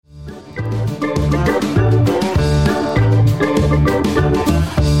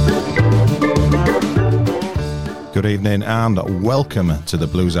good evening and welcome to the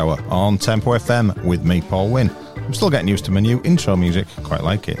Blues Hour on Tempo FM with me, Paul Wynn. I'm still getting used to my new intro music, quite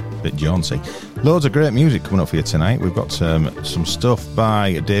like it, a bit jaunty. Loads of great music coming up for you tonight. We've got some stuff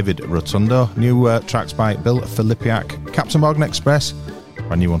by David Rotundo, new tracks by Bill Filipiak, Captain Morgan Express,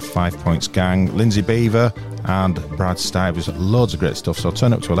 brand new one, 5 Points Gang, Lindsay Beaver and Brad Stivers. Loads of great stuff, so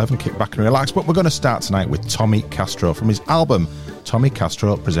turn up to 11, kick back and relax. But we're going to start tonight with Tommy Castro from his album Tommy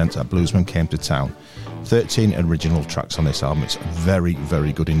Castro Presents A Bluesman Came to Town. 13 original tracks on this album. It's very,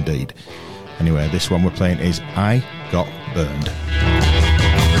 very good indeed. Anyway, this one we're playing is I Got Burned.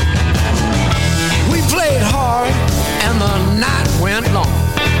 We played hard and the night went long.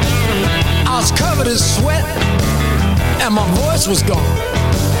 I was covered in sweat and my voice was gone.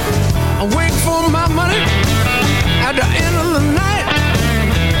 I waited for my money at the end of the night.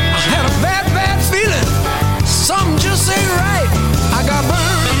 I had a bad, bad feeling. Something just ain't right. I got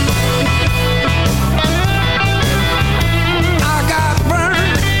burned. I got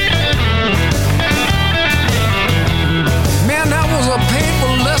burned. Man, that was a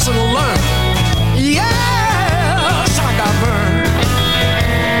painful lesson to learn. Yes, I got burned.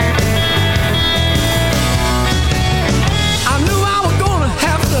 I knew I was gonna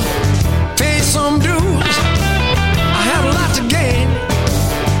have to pay some dues. I had a lot to gain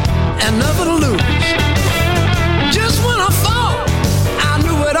and nothing to lose. Just when I thought I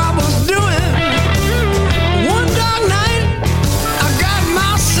knew what I was doing, one dark night I got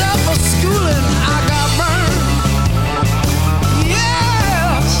myself a schooling. I got burned.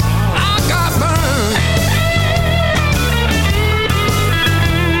 Yes, I got burned.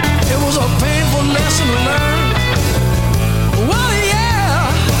 It was a painful lesson to learn. Well,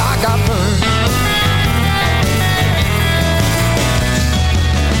 yeah, I got burned.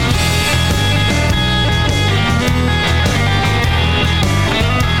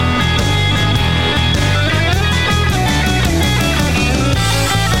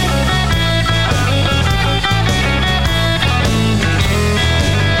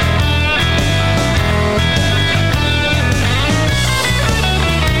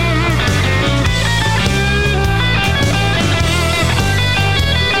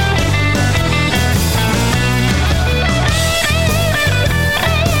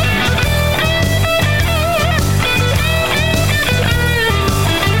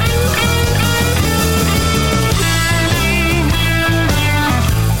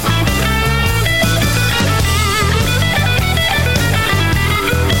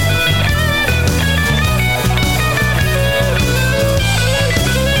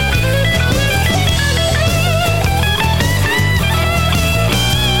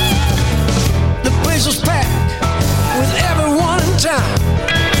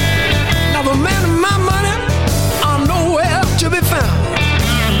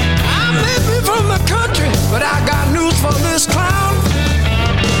 But I got news for this clown.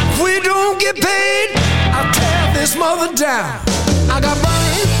 If we don't get paid, I'll tear this mother down. I got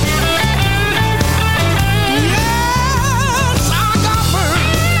burned. Yes, I got burned.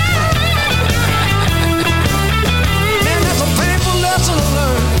 Man, that's a painful lesson to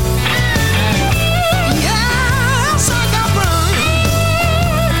learn. Yes, I got burned.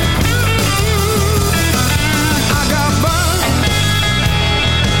 I got burned.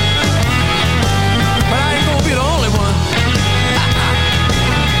 But I ain't gonna be the only one.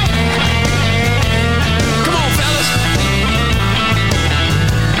 Come on, fellas.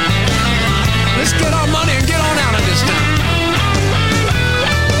 Let's get our money and get on out of this town.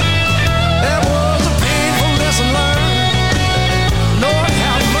 That was a painful lesson learned. Lord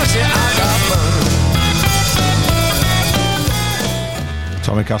have mercy, I got burned.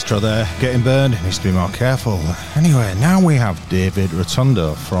 Tommy Castro there, getting burned, needs to be more careful. Anyway, now we have David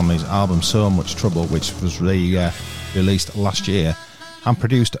Rotundo from his album So Much Trouble, which was released last year and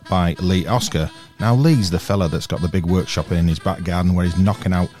produced by Lee Oscar. Now Lee's the fella that's got the big workshop in his back garden where he's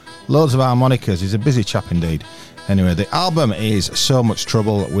knocking out loads of harmonicas. He's a busy chap indeed. Anyway, the album is So Much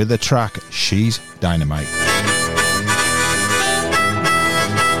Trouble with the track She's Dynamite.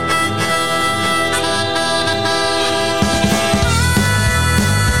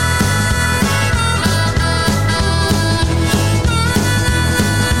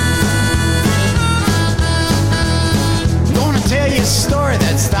 Story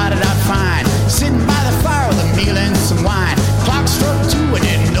that started out fine, sitting by the fire with a meal and some wine. Clock struck 2 and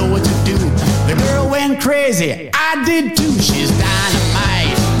didn't know what to do. The girl went crazy, I did too. She's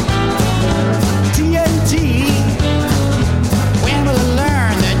dynamite, TNT. When will I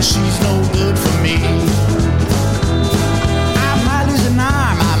learn that she's no good for me? I might lose an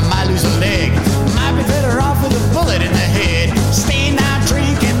arm, I might lose a leg, might be better off with a bullet in the head. Staying out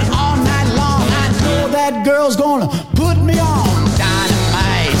drinking all night long, I know that girl's gonna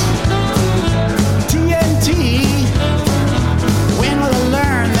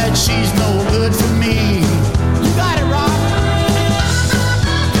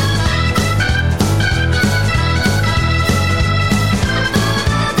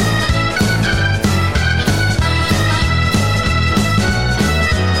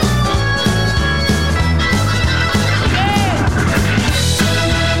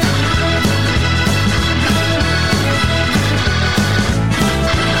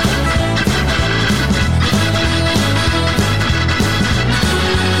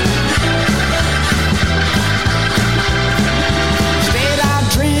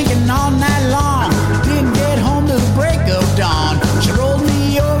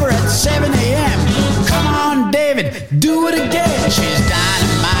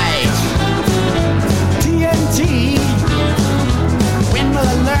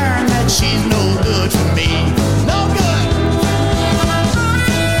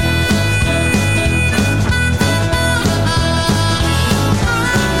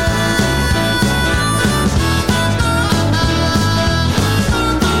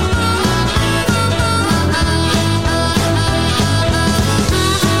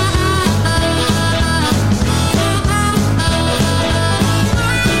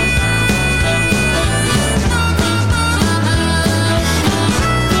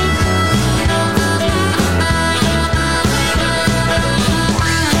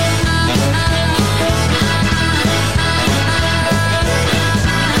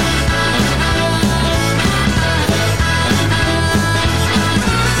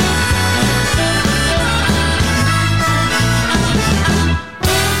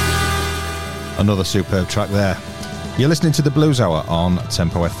Another superb track there. You're listening to the Blues Hour on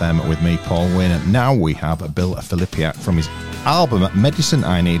Tempo FM with me, Paul Wynn. Now we have Bill Filipiak from his album Medicine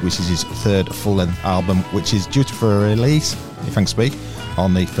I Need, which is his third full-length album, which is due for a release, if I can speak,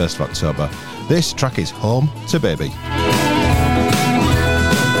 on the 1st of October. This track is Home to Baby.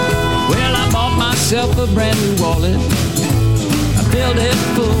 Well, I bought myself a brand new wallet. I filled it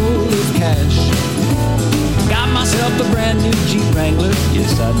full of cash. Got myself a brand new Jeep Wrangler.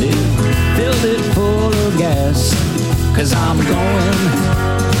 Yes, I did. Filled it full of gas. 'Cause I'm going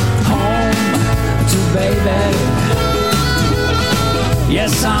home to baby.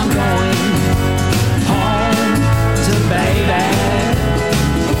 Yes, I'm going home to baby.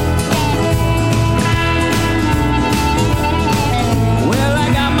 Well, I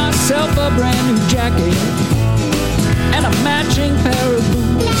got myself a brand new jacket and a matching pair of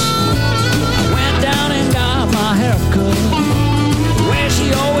boots. I went down and got my hair cut where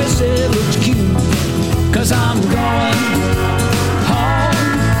she always said looks cute. 'Cause I'm going home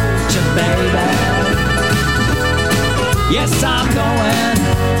to baby. Yes, I'm going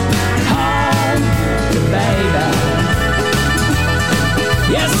home to baby.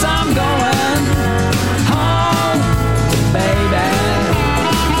 Yes, I'm going home to baby.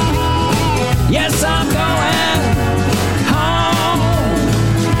 Yes, I'm going home.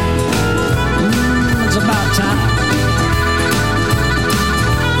 It's about time.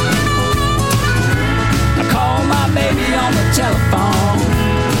 I called my baby on the telephone.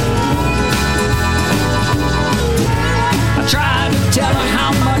 I tried to tell her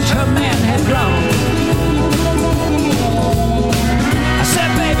how much her man had grown. I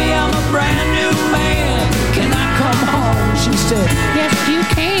said, baby, I'm a brand new man. Can I come home? She said, yes, you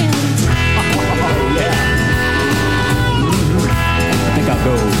can. Oh, yeah. I think I'll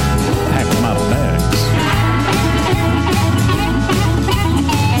go pack my bags.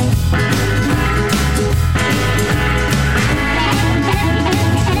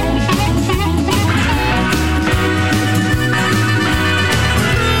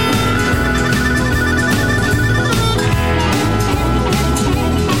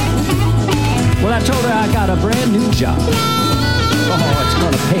 Well, I told her I got a brand new job. Oh, it's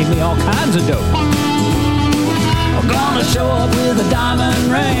gonna pay me all kinds of dough. I'm gonna show up with a diamond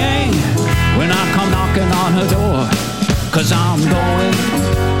ring when I come knocking on her door. 'Cause I'm going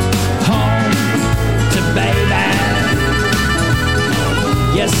home to baby.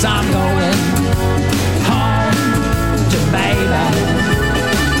 Yes, I'm going home to baby.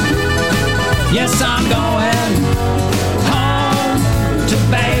 Yes, I'm going home to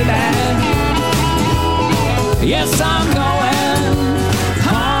baby. Yes, I'm going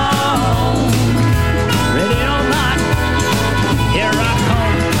home. Ready or not, here I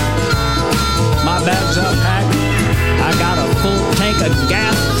come. My bags are packed. I got a full tank of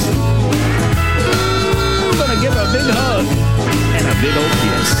gas. I'm gonna give her a big hug and a big old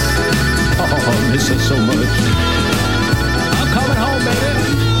kiss. Oh, I miss her so much. I'm coming home, baby.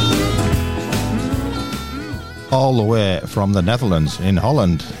 All the way from the Netherlands in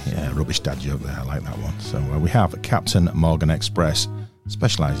Holland. Yeah, rubbish dad joke there. I like that one. So we have Captain Morgan Express,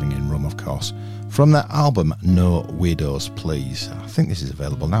 specialising in rum, of course, from their album No Widows Please. I think this is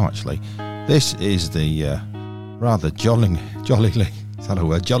available now, actually. This is the rather jollily, is that a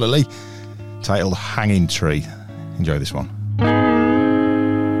word? Jollily titled Hanging Tree. Enjoy this one.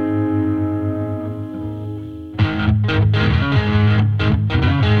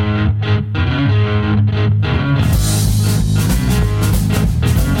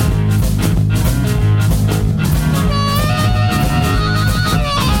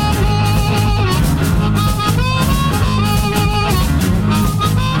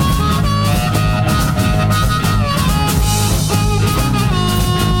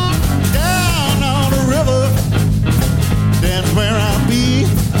 Down on the river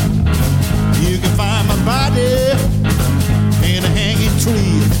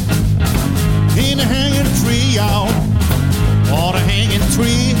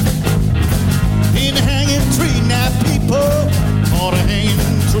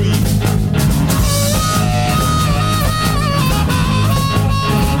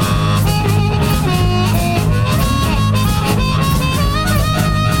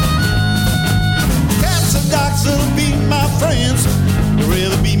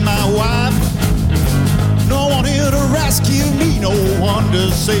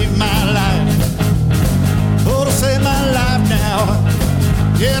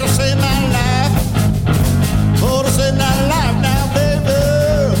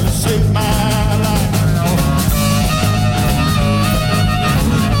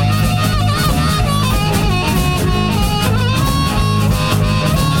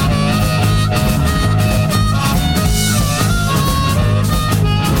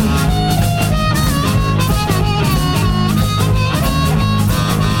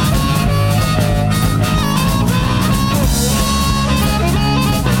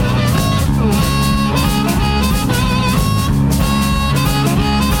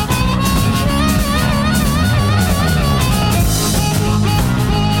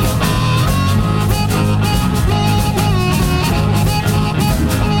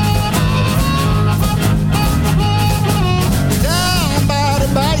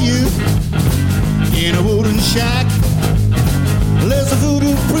shack. There's a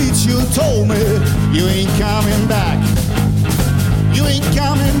voodoo preacher who told me you ain't coming back. You ain't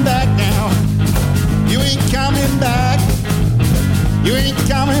coming back now. You ain't coming back. You ain't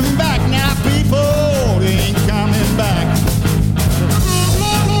coming back now, people. You ain't coming back.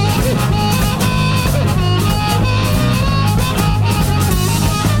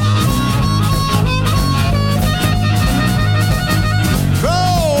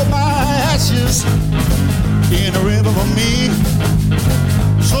 Throw my ashes in a river for me,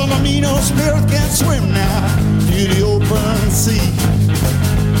 so my mean old spirit can swim now to the open sea.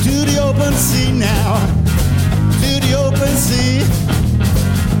 To the open sea now. To the open sea.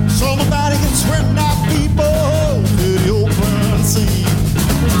 So my body can swim now, people, to the open sea.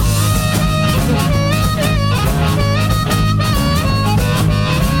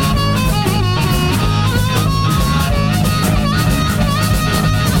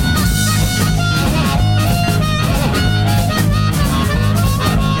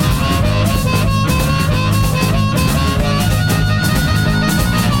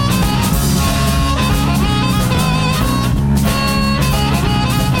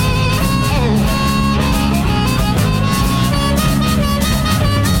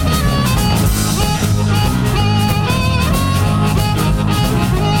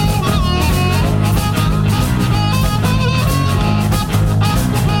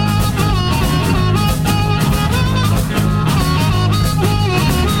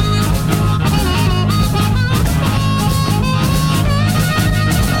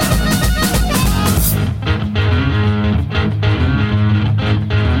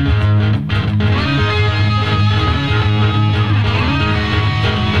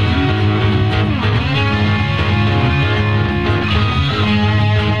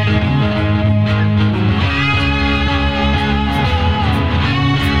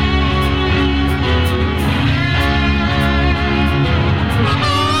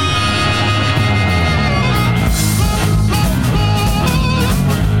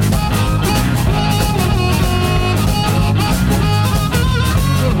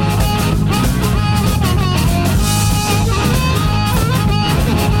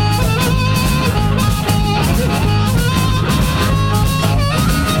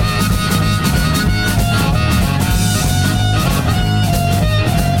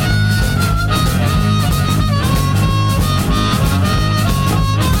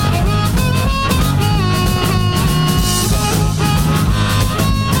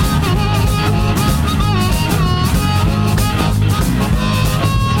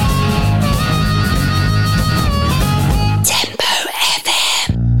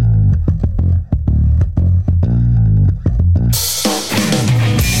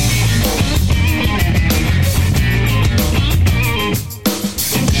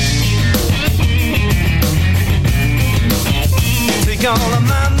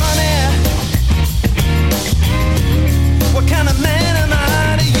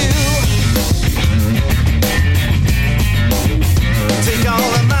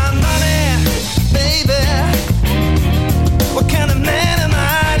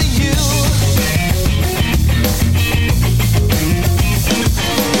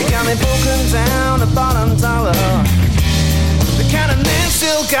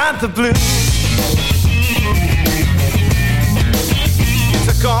 The blues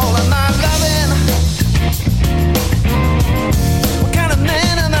took all of my loving. What kind of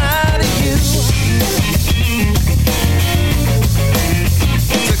man am I to you?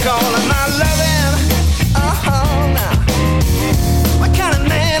 Took all of my loving. Oh, now what kind of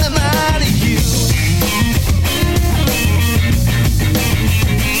man am I to you?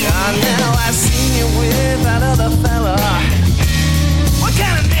 Oh, now I seen you with that other fella. What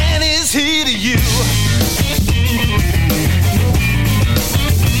kind of man is he to you?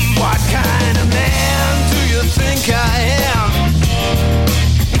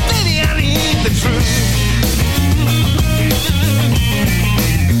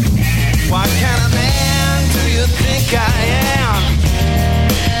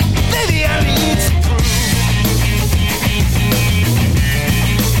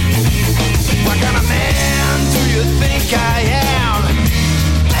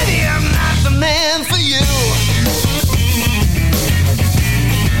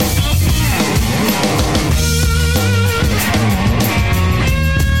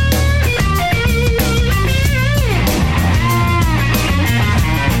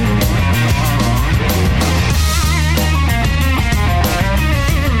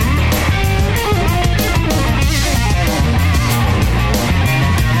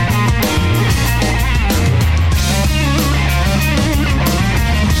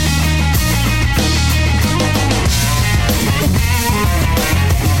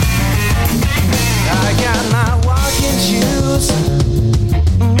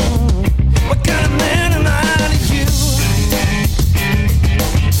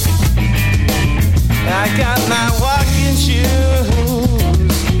 got my walking shoes.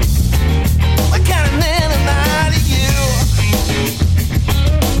 What kind of man am I to you?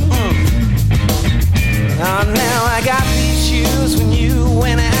 Oh, now I got these shoes when you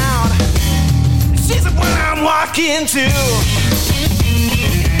went out. She's the one I'm walking to.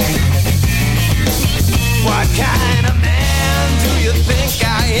 What kind of man do you think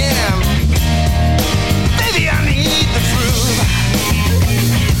I am? Baby, I need the truth.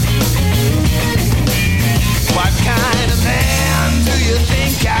 What kind of man do you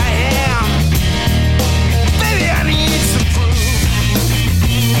think I am? Baby, I need some proof.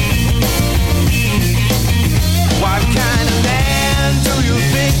 What kind of man do you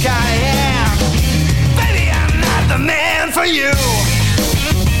think I am? Baby, I'm not the man for you.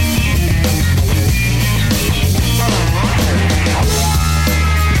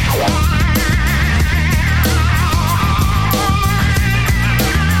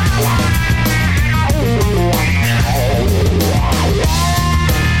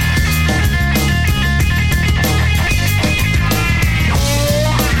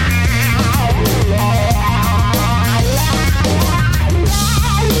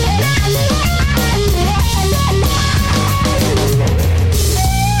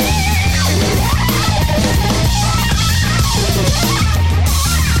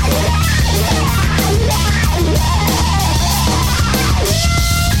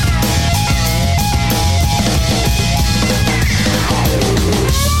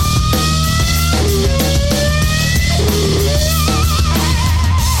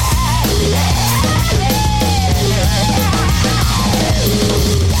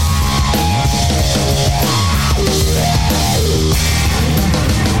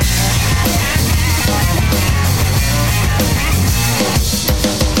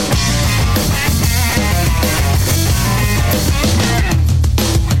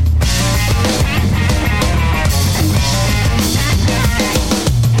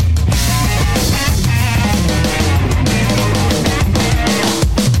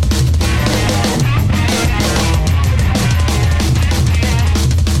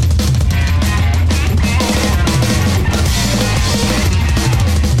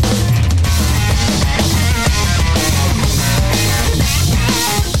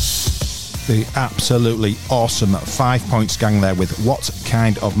 Absolutely awesome 5 Points Gang there with What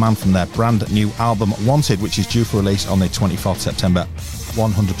Kind of Man from their brand new album Wanted, which is due for release on the 24th September.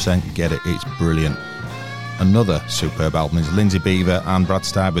 100% get it, it's brilliant. Another superb album is Lindsay Beaver and Brad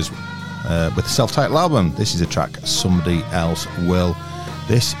Stivers with a self-titled album. This is a track, Somebody Else Will.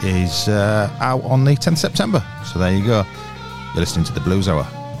 This is out on the 10th September, so there you go. You're listening to the Blues Hour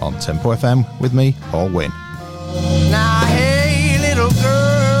on Tempo FM with me, Paul Wynn. Now, hey, little girl,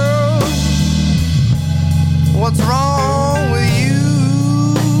 what's wrong with you?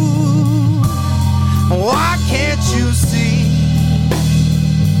 Why can't you see?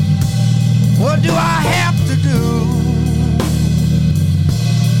 What do I have to do?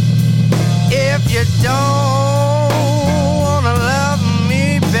 If you don't wanna love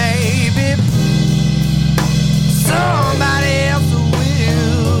me, baby, somebody else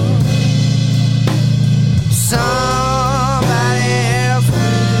will. Somebody else will.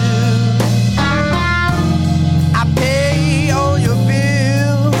 I pay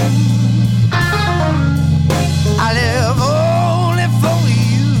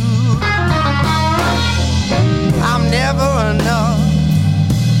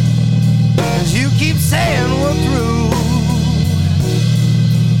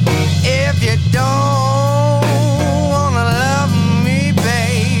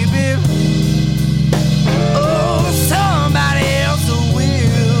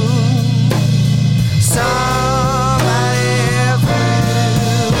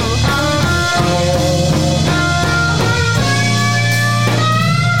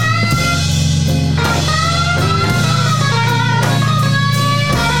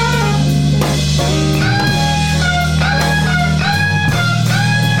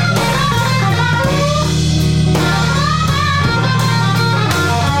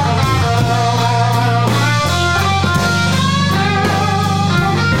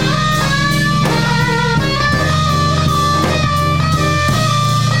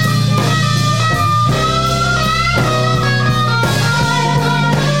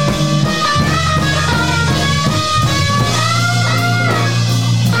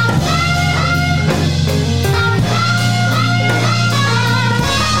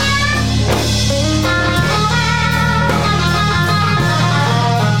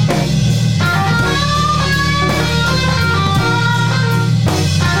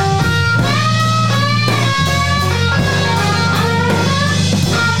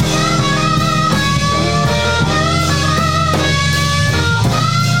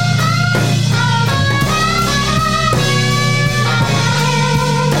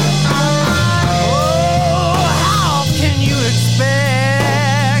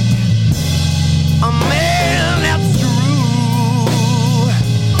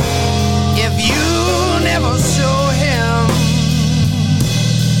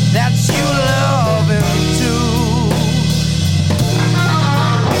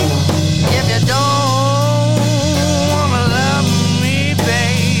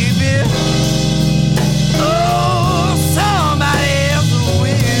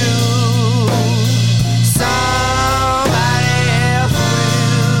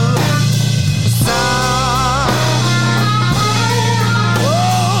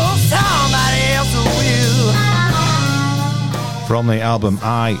from the album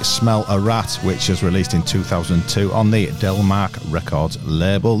I Smell a Rat, which was released in 2002 on the Delmark Records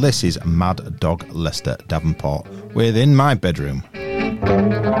label. This is Mad Dog Lester Davenport with In My Bedroom.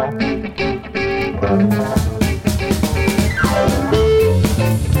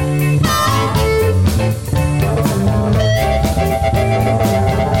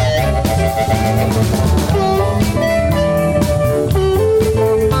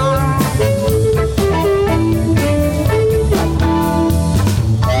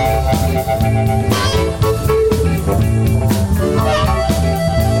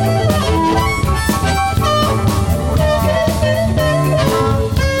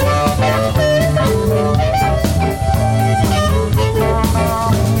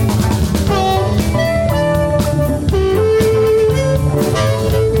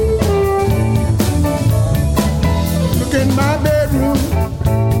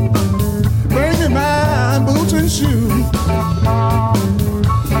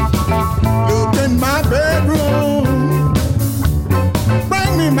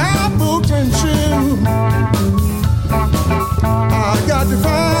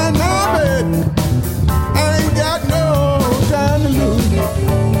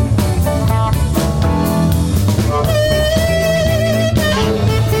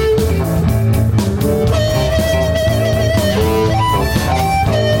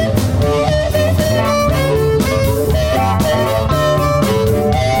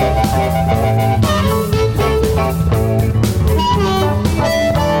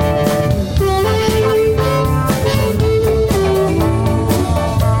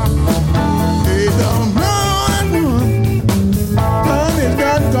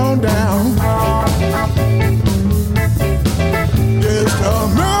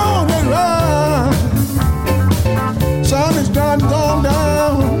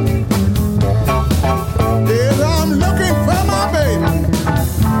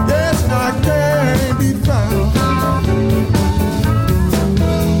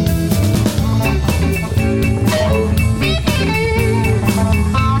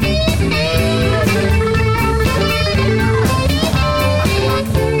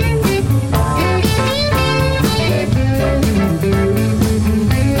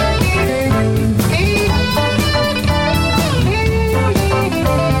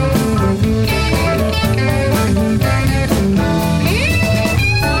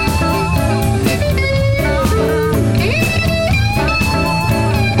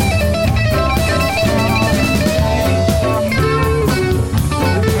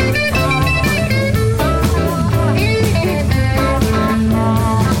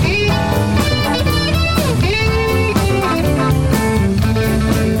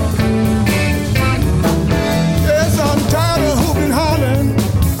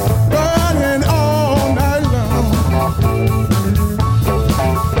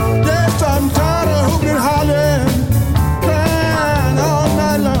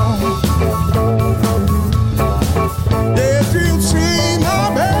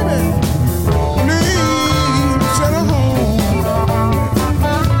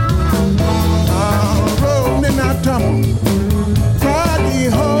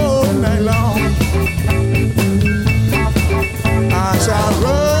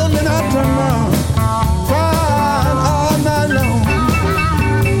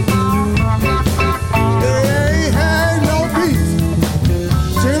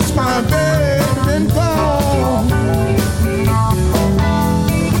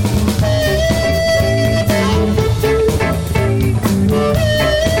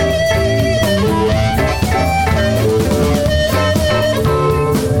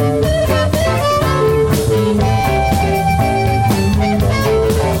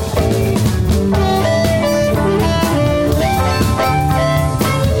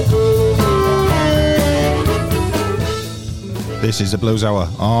 This is the Blues Hour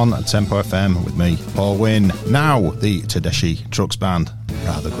on Tempo FM with me, Paul Wynn. Now, the Tedeschi Trucks Band,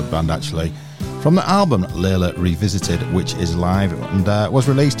 rather good band actually, from the album Layla Revisited, which is live and was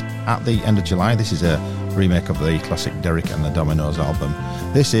released at the end of July. This is a remake of the classic Derek and the Dominoes album.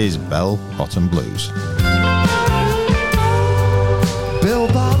 This is Bell Bottom Blues. Bell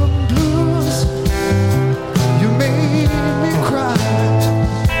Bottom Blues, you made me cry.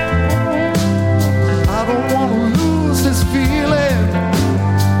 I don't want to lose this feeling.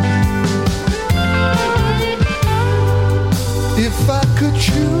 If I could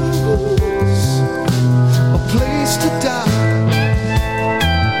choose a place to die,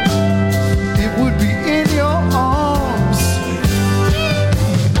 it would be in your arms.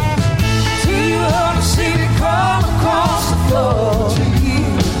 See you ought to see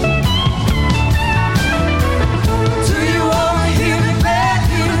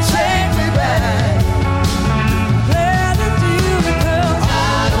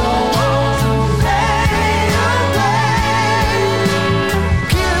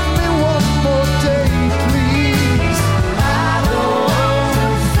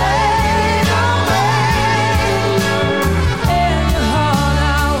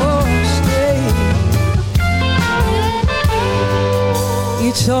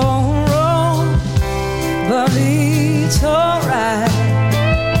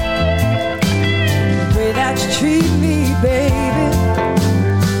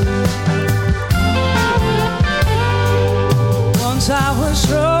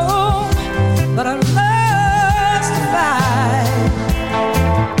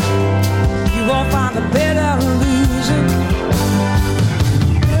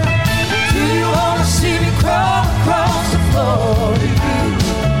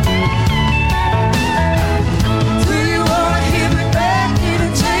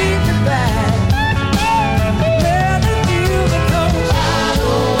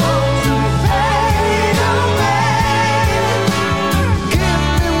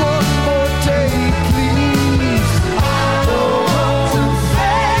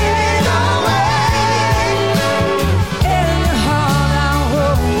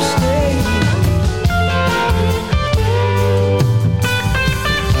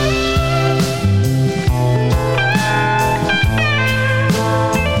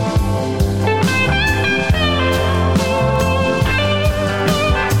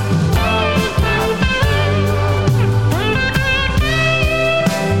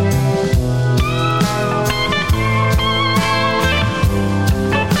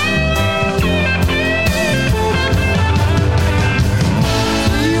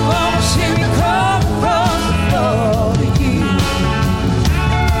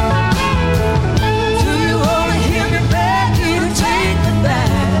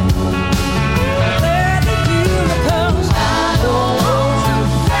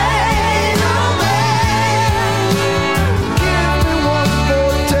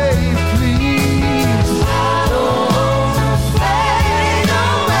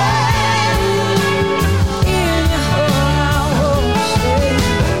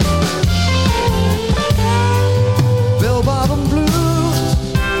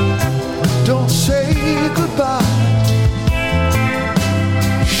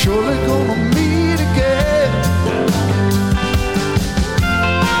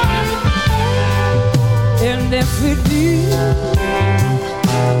sweet deal.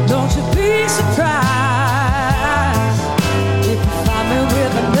 Don't you be surprised if you find me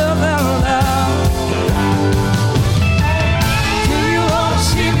with another love. Do you want to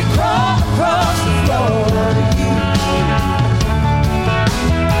see me crawl across the floor to you?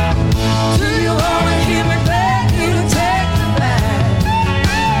 Do you want to hear me beg you to take me back?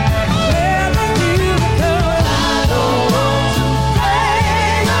 Where did you go? I don't want to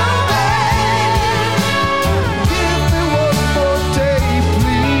fade away. Give me one more day,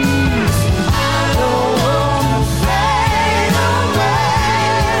 please. I don't want to fade away.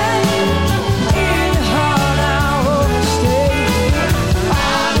 In your heart I want to stay.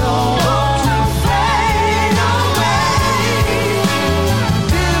 I don't want to fade away.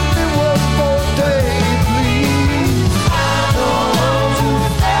 Give me one more day, please. I don't want to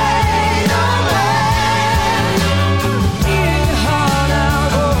fade away. In your heart I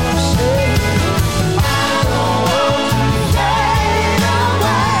want to stay. I don't want to fade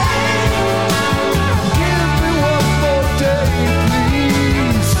away. Give me one more day,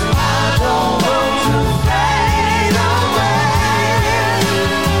 please. I don't want to fade away.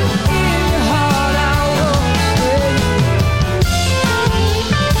 In your heart I want to stay.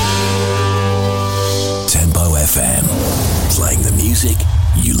 Tempo FM, playing the music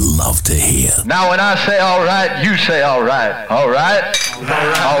you love to hear. Now when I say all right, you say all right. All right? All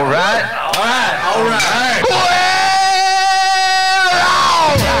right? All right? All right. All right. Well,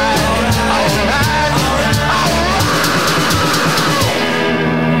 all right. All right.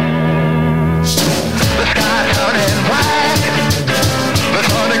 The sky turning black, the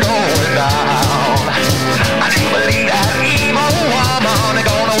sun is going down. I do believe that evil woman is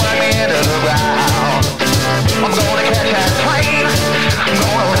gonna work me into the ground. I'm gonna catch that train, I'm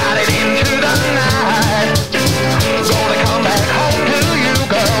gonna ride it into the night. I'm gonna come back home to you,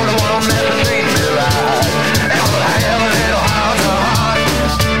 girl, the one that treats me right. And I have a little heart to heart,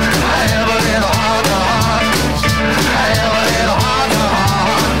 I have a little heart to heart, I have a little heart to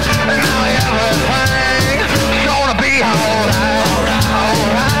heart. And now everything's gonna be alright,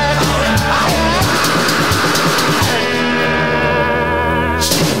 alright, alright.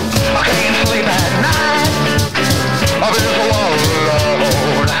 I can't sleep at night, I've been so all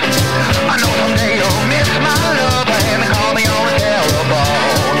alone. I know someday you'll miss my love and call me on the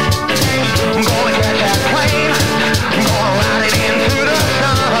telephone. I'm gonna catch that plane, I'm gonna ride it into the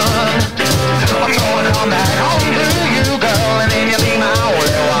sun. I'm gonna come back home to you, girl, and then you'll be my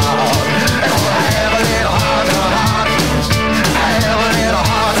only one. And I have a little heart to heart, I have a little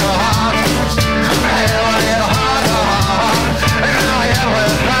heart to heart, I have a little heart to heart. And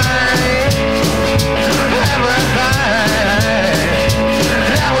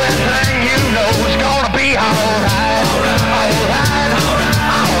now everything you know is gonna be alright, alright,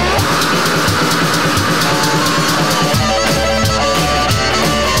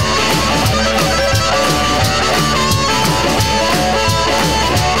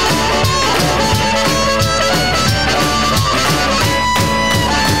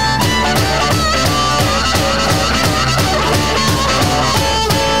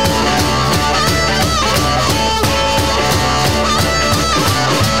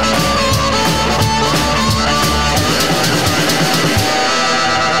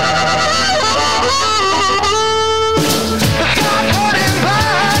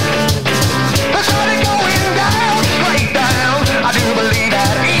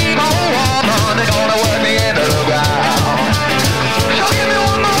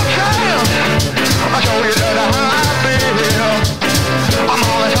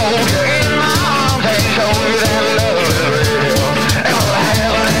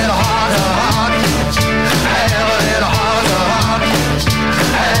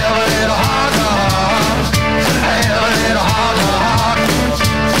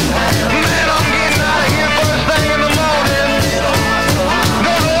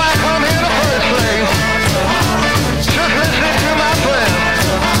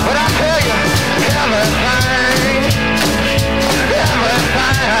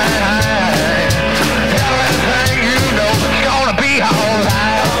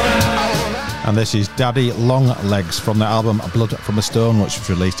 And this is Daddy Long Legs from the album Blood from a Stone, which was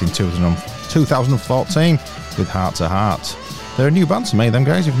released in 2014 with Heart to Heart. They're a new band to me, them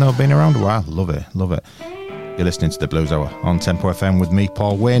guys, who've never been around a while. Love it, love it. You're listening to the Blues Hour on Tempo FM with me,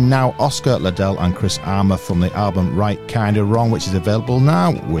 Paul Wayne. Now, Oscar Liddell and Chris Armour from the album Right Kinda Wrong, which is available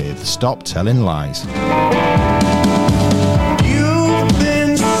now with Stop Telling Lies. You've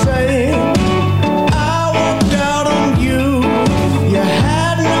been saying I walked out on you. You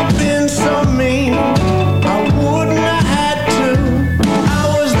had not been so mean. I wouldn't have had to. I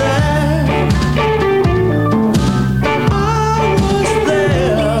was there.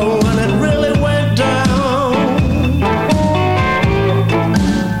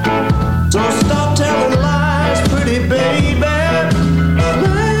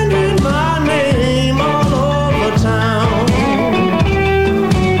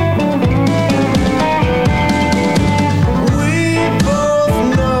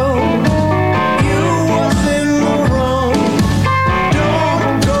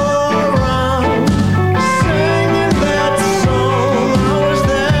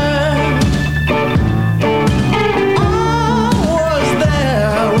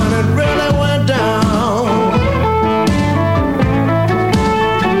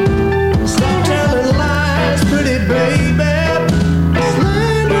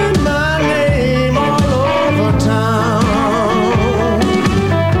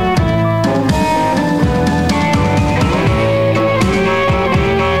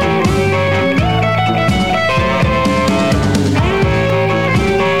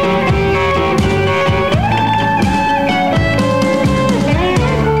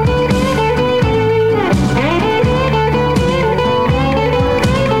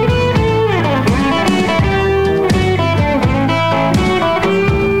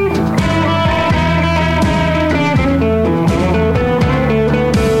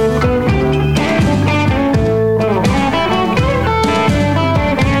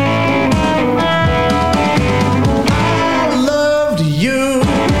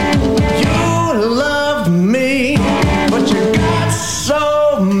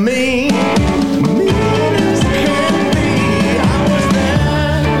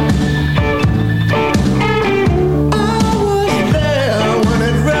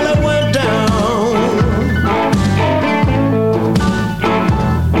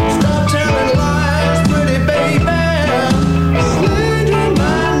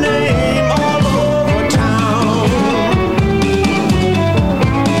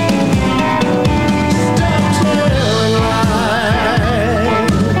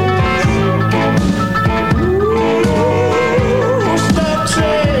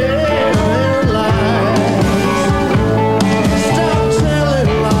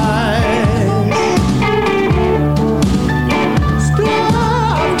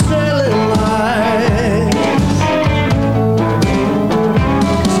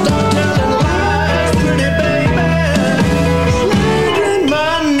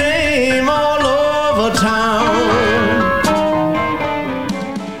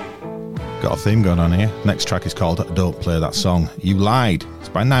 theme going on here. Next track is called Don't Play That Song, You Lied. It's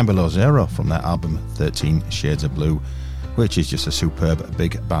by 9 Below Zero from their album 13 Shades of Blue, which is just a superb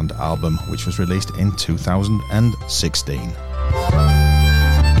big band album which was released in 2016.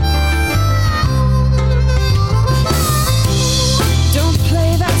 Don't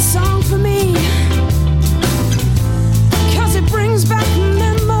play that song for me, 'cause it brings back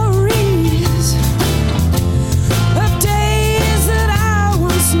memories of days that I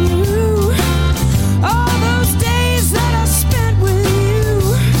once knew, all those days that I spent with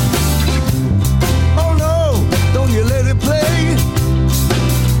you. Oh no, don't you let it play.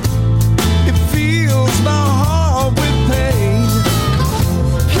 It fills my heart with pain.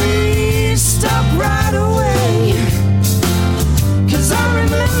 Please stop right away, 'cause I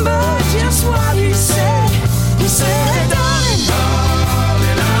remember just what he said. He said, darling,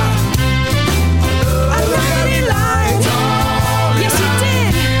 I know that he lied. Yes, he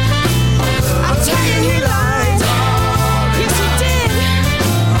did. I'll tell you he lied. Yes, he did.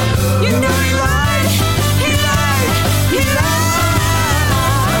 You know he lied. He lied. He lied.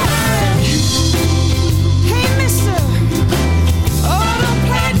 Hey, mister, oh, don't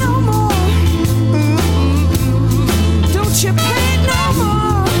play it no more. Don't you play it no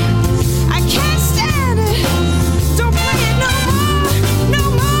more. I can't stand it. Don't play it no more. No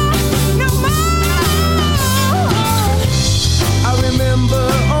more. No more. I remember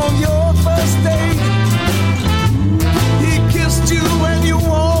on your first date, he kissed you and you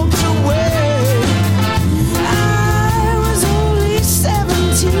walked away. I was only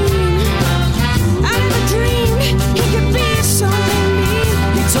 17. I never dreamed he could be so mean.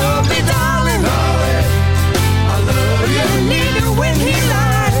 He told me, darling, I love you need it when he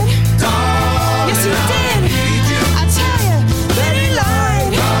lied. Yes, he did. I tell you that he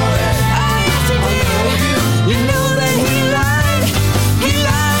lied. Oh, yes, he did. You know that he lied. He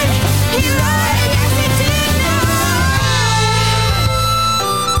lied. He lied. Yes, he did.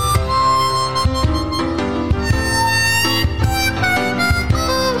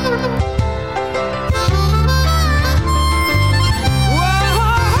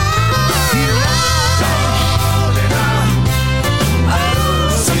 He lied. Oh,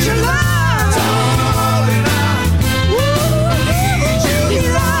 such a lie. He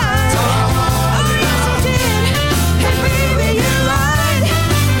lied. Oh, yes, he did. Hey, baby, you lied.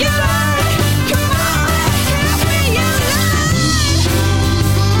 You lied. Come on, help me, you lied.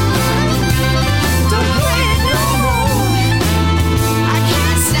 Don't play it no more. I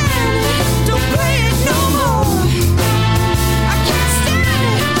can't stand it. Don't play it no more. I can't stand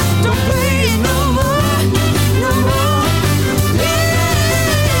it. Don't play it no more. No more. Yeah,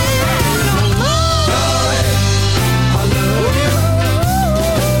 no more. I love you.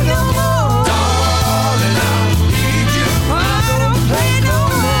 No more. Darling, I need you. Oh, don't play it no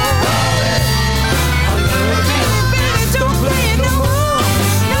more. Baby, don't play it no more.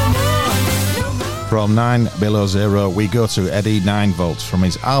 No more. No more. From 9 Below Zero, we go to Eddie 9 Volts from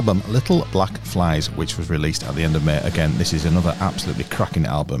his album Little Black Flies, which was released at the end of May. Again, this is another absolutely cracking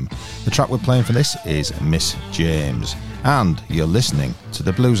album. The track we're playing for this is Miss James. And you're listening to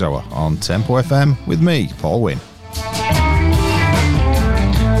the Blues Hour on Tempo FM with me, Paul Wynn.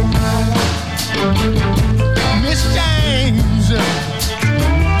 Miss James,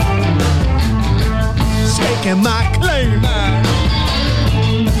 staking my claim.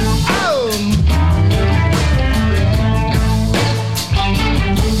 Oh,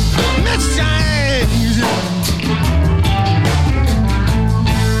 Miss James,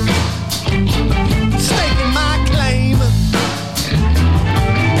 staking my claim.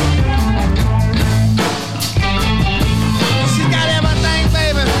 She got everything,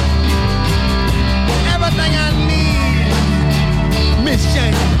 baby. Everything I need, Miss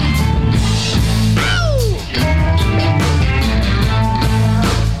James. Ow!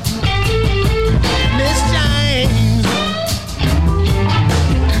 Miss James,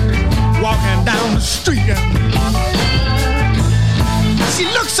 walking down the street. She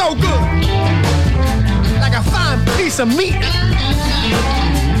looks so good, like a fine piece of meat.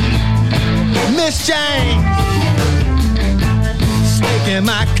 Miss James, staking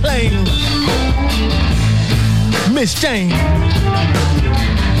my claim. Miss James,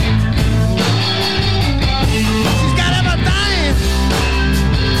 she's got everything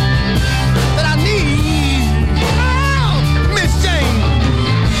that I need. Oh, Miss James,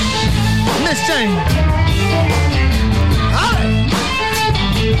 Miss James. All right.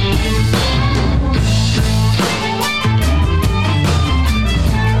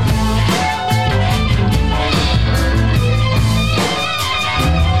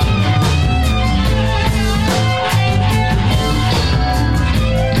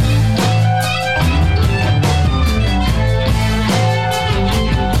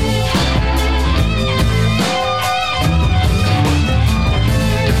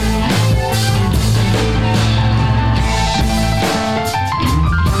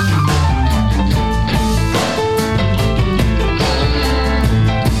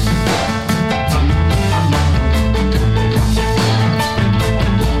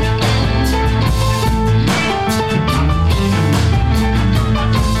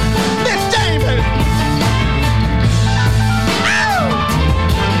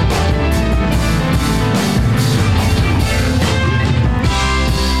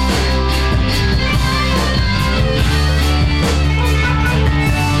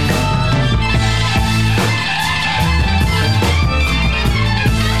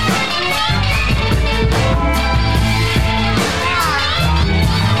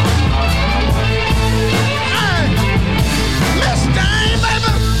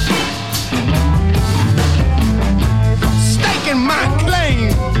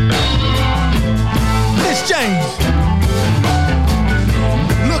 James.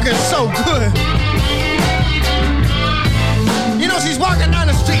 Looking so good. You know, she's walking down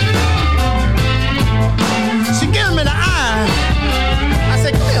the street. She gives me the eye. I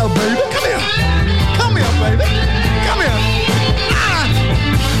said, come here, baby. Come here. Come here, baby. Come here. Ah!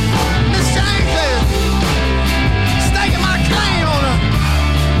 Miss James says, staking my claim on her.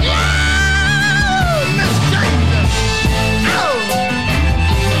 Yeah! Miss James. Oh!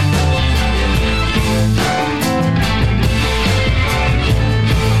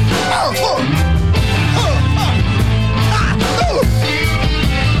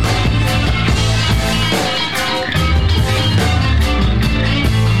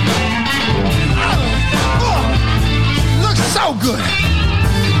 So good.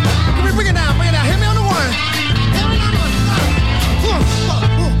 Can we bring it down? Bring it down. Hit me on the one. Hit me on the one.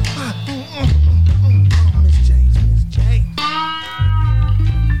 Miss James. Miss James.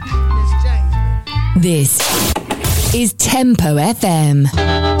 Miss James. This is Tempo FM.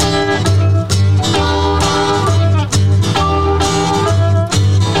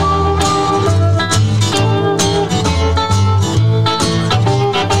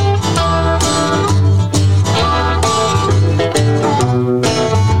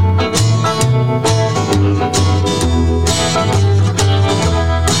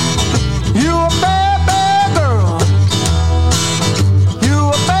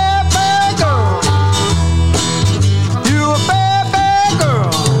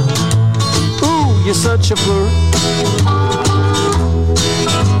 Such a flirt,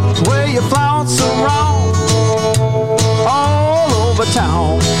 where you flounce around all over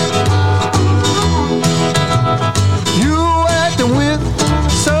town. You acting with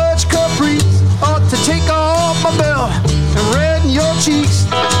such caprice, ought to take off my belt and redden your cheeks.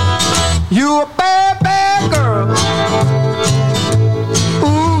 You a bad, bad girl.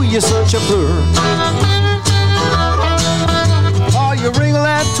 Ooh, you're such a flirt. Are you wrinkle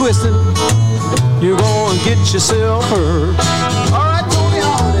and twisting? You're gonna get yourself hurt. All right, Tony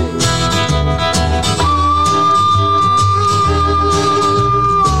Holiday.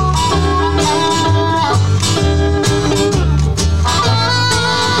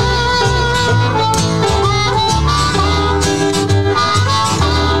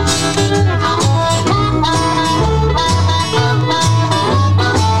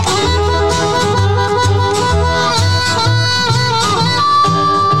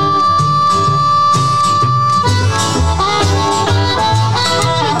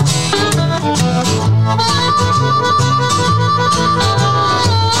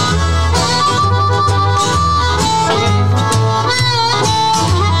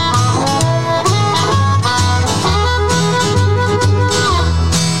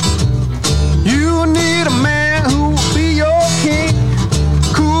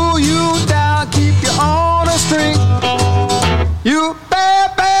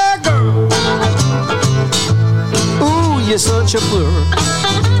 You're such a flirt.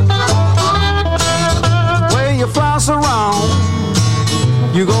 Where you flounce around,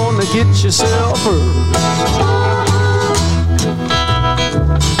 you're gonna get yourself hurt.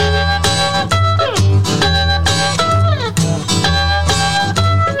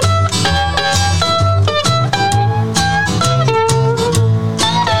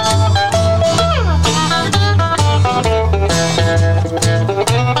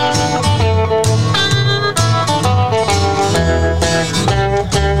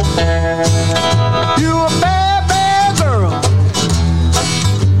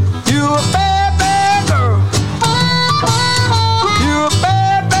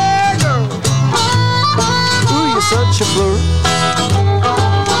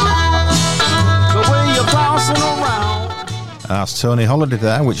 That's Tony Holiday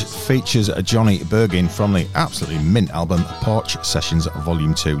there, which features Johnny Bergin from the absolutely mint album Porch Sessions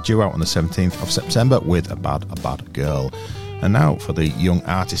Volume 2, due out on the 17th of September with A Bad Girl. And now for the Young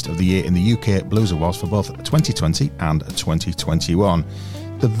Artist of the Year in the UK Blues Awards for both 2020 and 2021.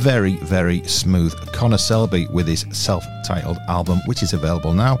 The very, very smooth Connor Selby with his self-titled album, which is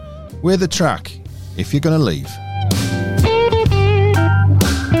available now, with the track If You're Gonna Leave.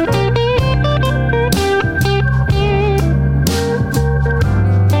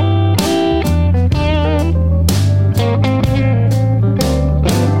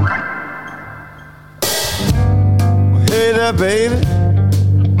 Baby,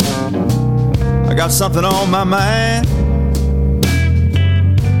 I got something on my mind.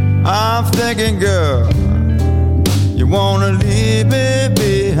 I'm thinking, girl, you wanna leave me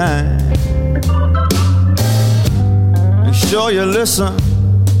behind. Make sure you listen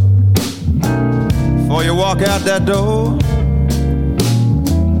before you walk out that door.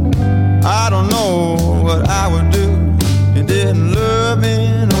 I don't know what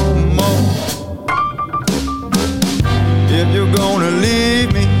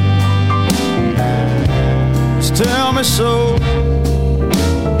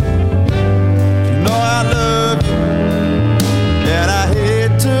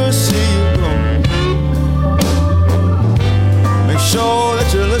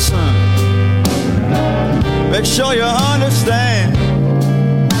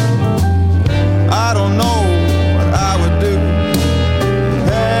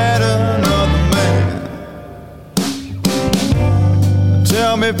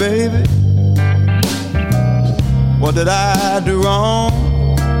What did I do wrong?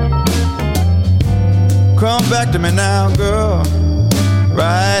 Come back to me now, girl,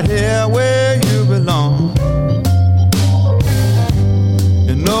 right here where you belong.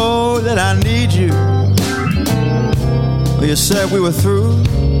 You know that I need you. Well, you said we were through.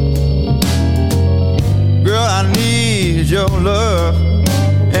 Girl, I need your love,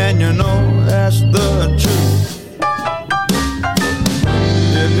 and you know that's the truth.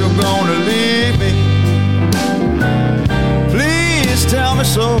 If you're gonna leave me, please tell me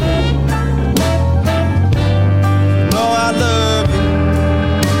so. No, I love you,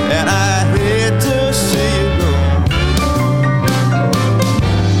 and I hate to see you go.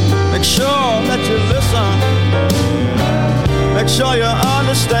 Make sure that you listen. Make sure you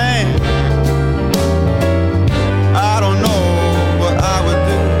understand. I don't know what I would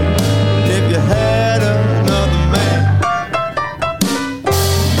do if you had another man.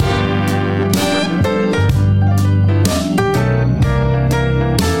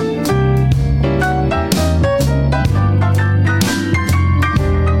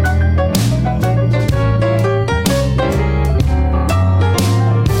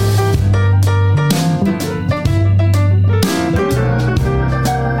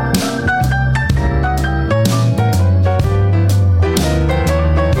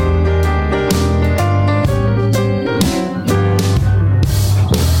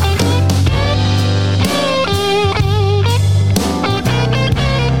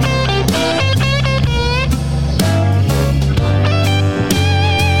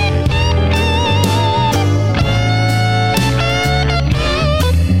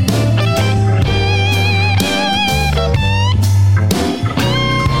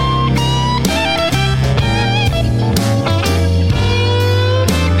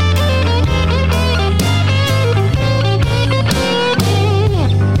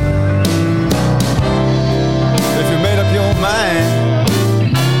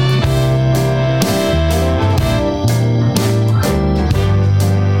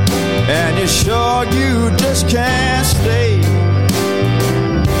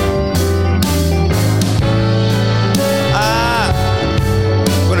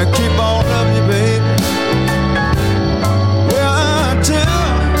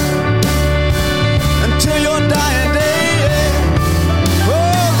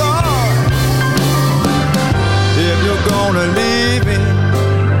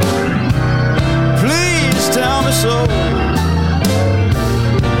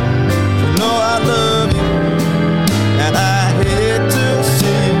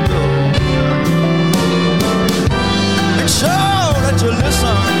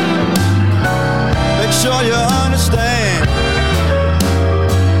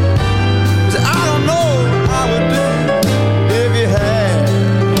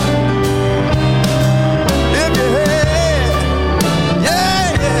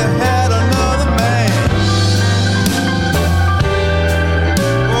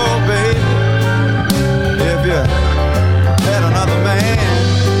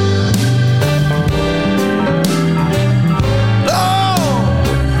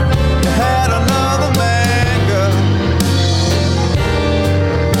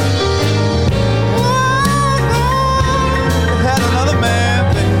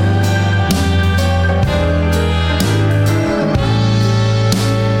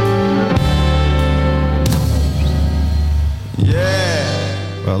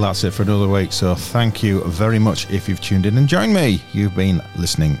 That's it for another week, so thank you very much if you've tuned in and joined me. You've been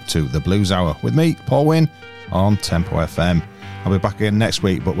listening to the Blues Hour with me, Paul Wynn, on Tempo FM. I'll be back again next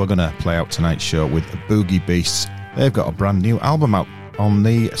week, but we're going to play out tonight's show with Boogie Beasts. They've got a brand new album out on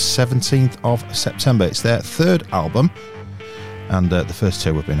the 17th of September. It's their third album, and the first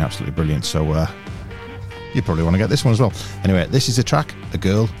two have been absolutely brilliant, so you probably want to get this one as well. Anyway, this is the track, A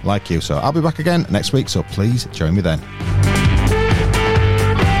Girl Like You. So I'll be back again next week, so please join me then.